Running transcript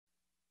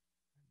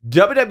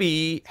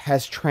WWE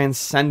has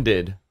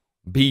transcended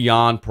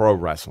beyond pro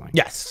wrestling.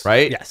 Yes.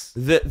 Right? Yes.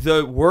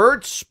 The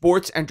word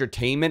sports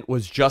entertainment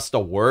was just a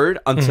word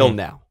until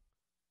now.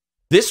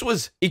 This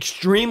was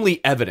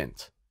extremely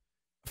evident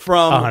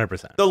from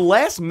 100%. the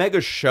last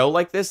mega show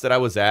like this that I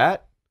was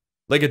at,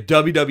 like a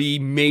WWE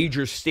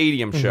major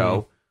stadium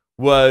show,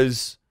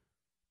 was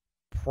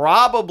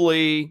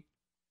probably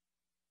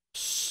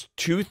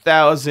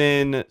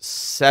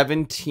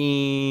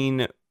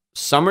 2017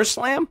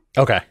 SummerSlam.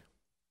 Okay.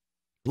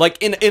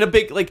 Like in a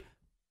big like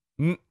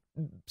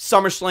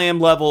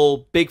SummerSlam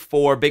level, Big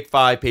 4, Big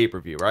 5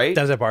 pay-per-view, right?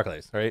 That was at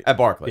Barclays, right? At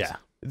Barclays. Yeah.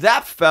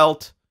 That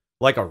felt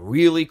like a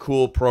really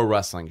cool pro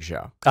wrestling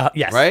show.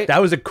 Yes. Right?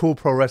 That was a cool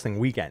pro wrestling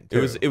weekend,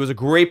 too. It was a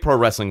great pro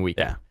wrestling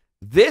weekend. Yeah.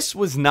 This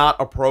was not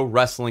a pro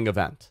wrestling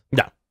event.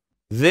 No.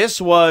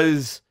 This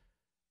was,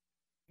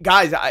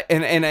 guys,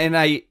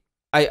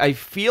 I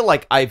feel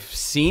like I've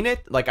seen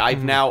it. Like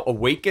I've now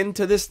awakened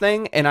to this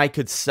thing, and I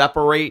could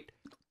separate.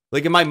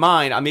 Like in my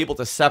mind, I'm able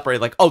to separate.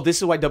 Like, oh, this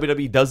is why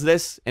WWE does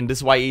this, and this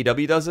is why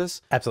AEW does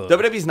this. Absolutely.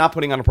 WWE's not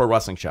putting on a pro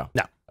wrestling show.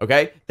 No.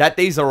 Okay,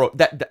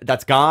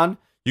 that's gone.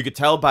 You could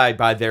tell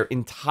by their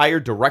entire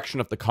direction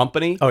of the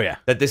company. Oh yeah.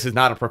 That this is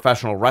not a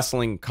professional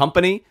wrestling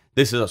company.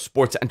 This is a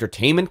sports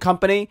entertainment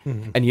company.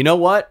 And you know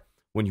what?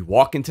 When you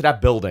walk into that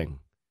building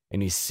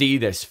and you see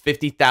there's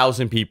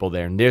 50,000 people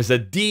there, and there's a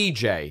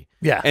DJ,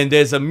 and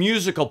there's a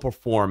musical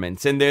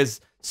performance, and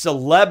there's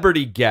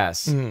celebrity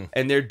guests,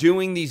 and they're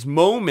doing these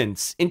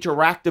moments,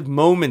 interactive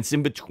moments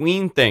in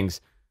between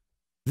things.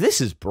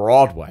 This is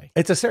Broadway.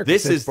 It's a circus.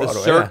 This is Broadway, the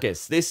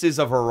circus. Yeah. This is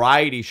a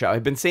variety show.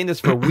 I've been saying this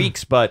for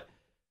weeks, but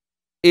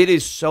it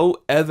is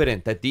so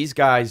evident that these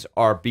guys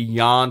are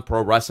beyond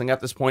pro wrestling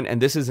at this point,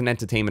 and this is an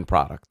entertainment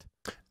product.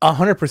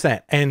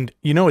 100%. And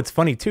you know, it's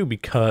funny too,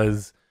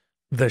 because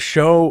the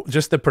show,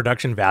 just the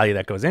production value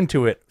that goes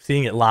into it,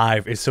 seeing it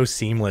live is so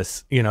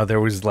seamless. You know,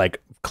 there was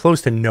like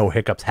close to no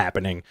hiccups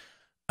happening.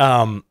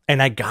 And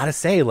I gotta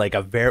say, like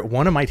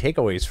one of my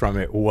takeaways from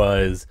it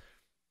was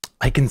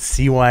I can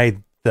see why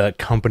the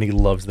company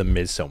loves The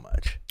Miz so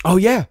much. Oh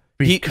yeah,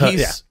 Because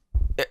he's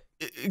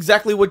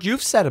exactly what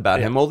you've said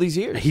about him all these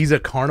years. He's a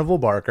carnival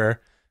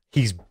barker.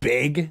 He's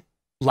big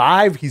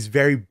live. He's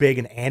very big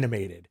and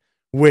animated,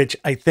 which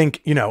I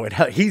think, you know,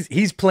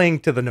 he's playing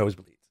to the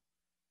nosebleeds,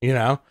 you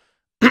know?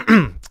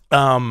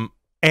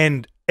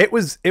 And it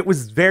was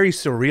very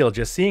surreal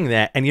just seeing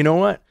that. And you know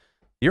what?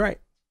 You're right.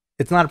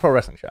 It's not a pro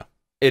wrestling show.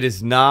 It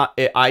is not.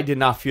 I did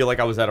not feel like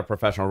I was at a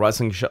professional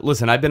wrestling show.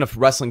 Listen, I've been a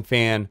wrestling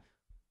fan.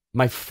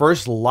 My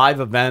first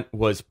live event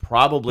was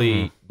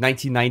probably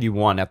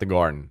 1991 at the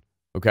Garden.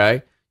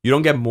 Okay, you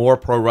don't get more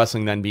pro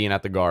wrestling than being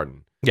at the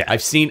Garden. Yeah,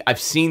 I've seen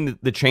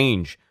the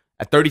change.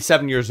 At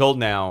 37 years old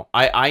now,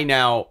 I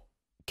now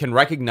can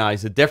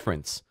recognize the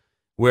difference.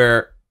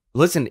 Where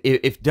listen,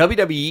 if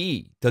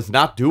WWE does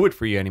not do it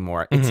for you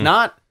anymore, it's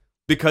not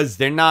because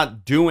they're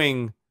not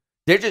doing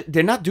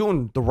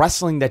the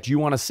wrestling that you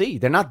want to see.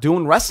 They're not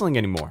doing wrestling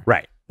anymore.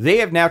 Right. They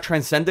have now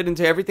transcended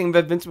into everything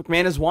that Vince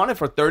McMahon has wanted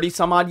for 30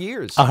 some odd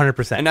years.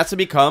 100%. And that's to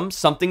become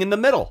something in the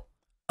middle.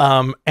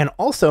 And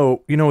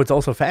also, you know, what's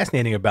also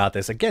fascinating about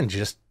this, again,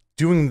 just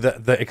doing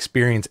the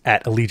experience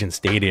at Allegiant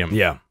Stadium.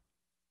 Yeah.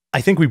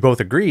 I think we both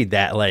agreed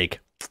that, like,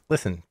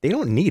 listen, they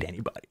don't need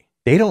anybody.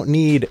 They don't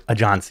need a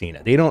John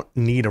Cena. They don't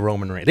need a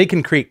Roman Reigns. They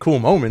can create cool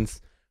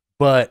moments,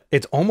 but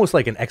it's almost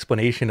like an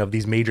explanation of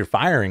these major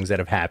firings that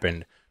have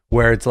happened,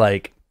 where it's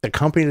like the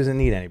company doesn't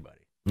need anybody.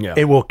 Yeah.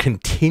 It will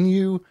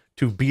continue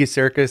to be a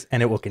circus,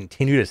 and it will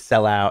continue to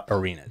sell out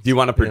arenas. Do you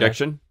want a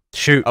prediction? You know?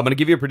 Shoot. I'm going to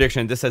give you a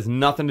prediction. This has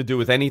nothing to do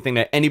with anything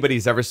that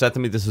anybody's ever said to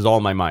me. This is all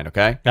in my mind,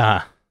 okay?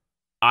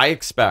 I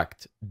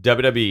expect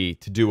WWE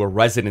to do a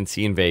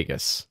residency in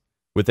Vegas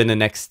within the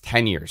next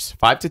 10 years,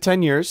 5 to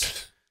 10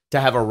 years, to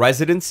have a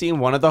residency in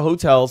one of the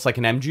hotels, like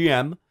an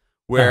MGM,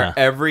 where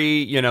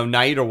every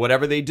night or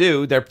whatever they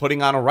do, they're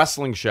putting on a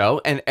wrestling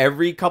show, and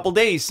every couple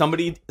days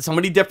somebody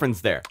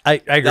different's there. I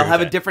agree. They'll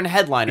have a different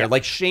headliner,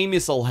 like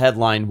Sheamus will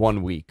headline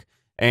one week,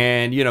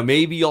 and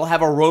maybe you'll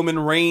have a Roman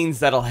Reigns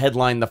that'll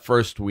headline the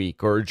first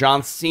week, or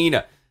John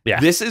Cena.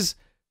 Yeah, this is,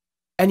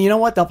 and you know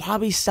what? They'll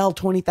probably sell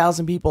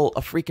 20,000 people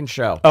a freaking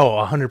show.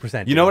 Oh,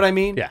 100%. You know what I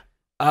mean?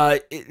 Yeah.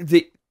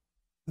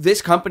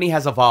 This company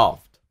has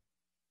evolved,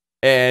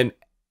 and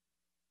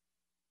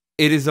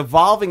it is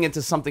evolving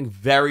into something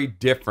very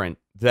different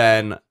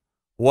than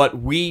what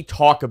we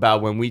talk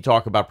about when we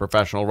talk about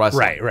professional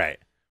wrestling. Right.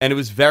 And it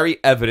was very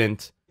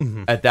evident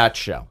at that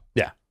show.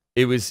 Yeah.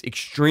 It was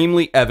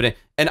extremely evident.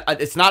 And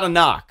it's not a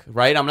knock,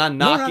 right? I'm not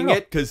knocking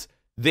it, because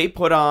they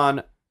put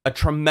on a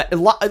tremendous...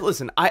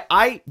 Listen,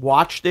 I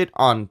watched it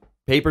on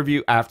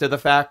pay-per-view after the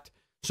fact,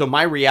 so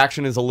my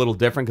reaction is a little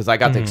different because I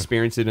got to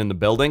experience it in the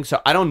building.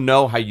 So I don't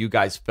know how you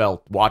guys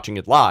felt watching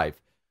it live.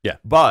 Yeah.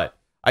 But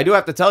I do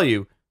have to tell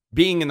you,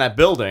 being in that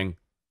building,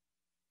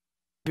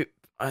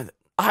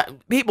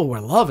 people were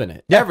loving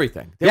it. Yeah.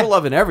 Everything. They were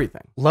loving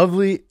everything.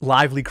 Lovely,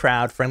 lively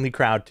crowd, friendly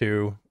crowd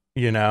too,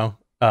 you know.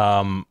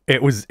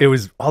 It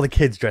was all the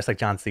kids dressed like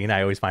John Cena.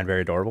 I always find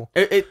very adorable.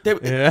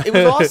 It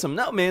was awesome.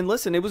 No, man,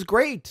 listen, it was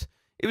great.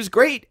 It was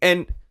great.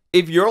 And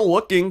if you're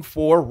looking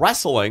for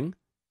wrestling,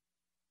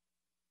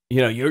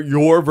 you know,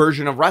 your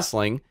version of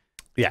wrestling,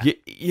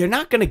 you're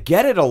not going to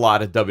get it a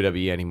lot at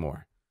WWE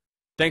anymore.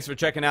 Thanks for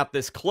checking out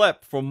this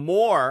clip. For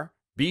more,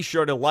 be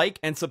sure to like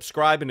and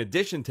subscribe. In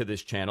addition to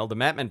this channel, the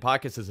Mat Men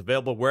Podcast is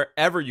available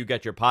wherever you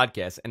get your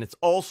podcasts, and it's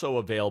also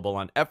available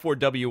on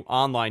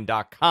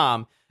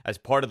F4WOnline.com as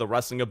part of the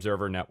Wrestling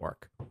Observer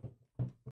Network.